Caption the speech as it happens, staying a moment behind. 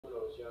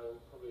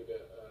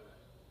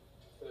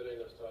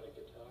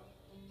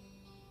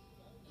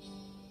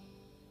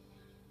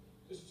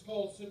It's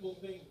called Simple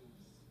Things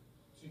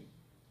 2.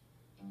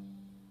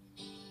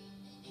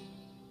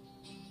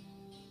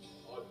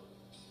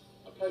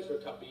 I played for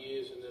a couple of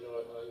years, and then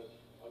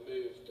I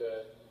moved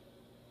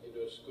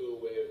into a school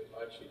where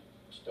I actually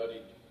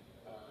studied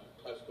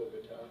classical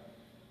guitar.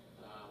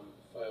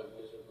 Failed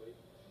miserably.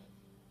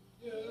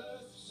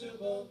 Just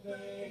simple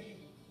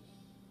things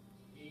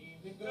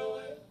keep me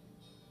going.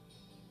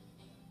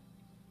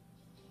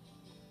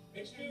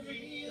 Makes me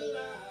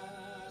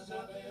realize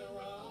I've been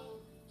wrong.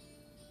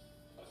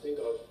 I think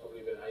I was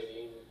probably about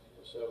 18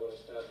 or so when I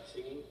started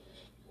singing.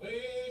 Way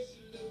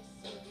she looks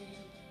at me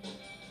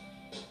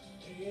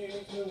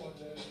makes me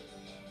wonder.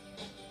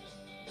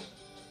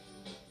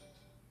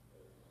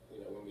 You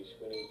know, when we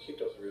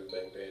kicked off the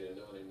Riverbank Band in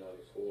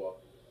 1994,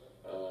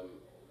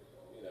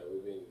 you know,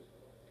 we've been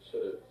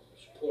sort of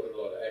supported a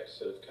lot of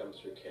acts that have come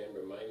through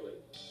Canberra mainly.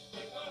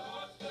 Make my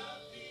heart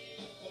stop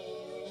beating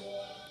for a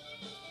while.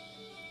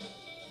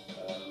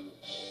 And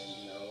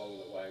you know,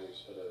 along the way we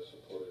sort of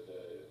supported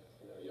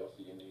you know,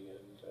 Yachty Indie,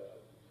 and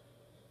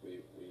we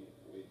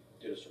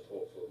did a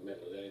support for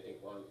Metal as Anything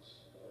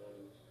once,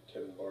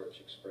 Kevin Borich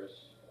Express.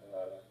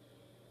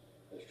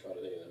 I'm just trying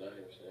to think of the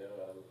names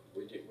now.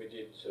 We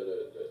did sort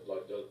of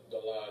like the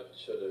large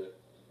sort of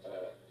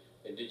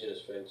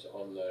Indigenous events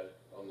on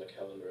the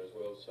calendar as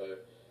well. So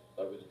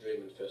with the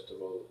Dreamin'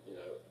 Festival, you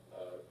know,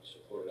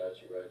 supported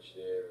Archie Roach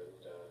there,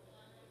 and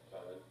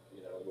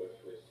you know,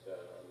 worked with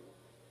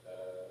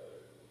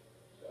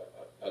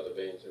other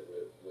bands that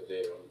were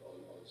there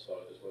on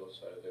site as well.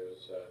 So there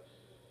was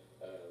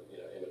you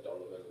know, Emma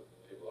Donovan,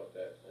 people like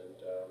that, and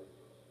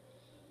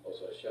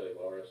also Shelley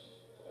Morris.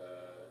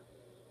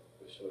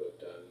 We've sort of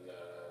done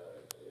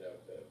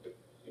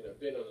you know,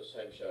 been on the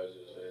same shows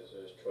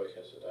as Troy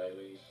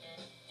Cassadaly.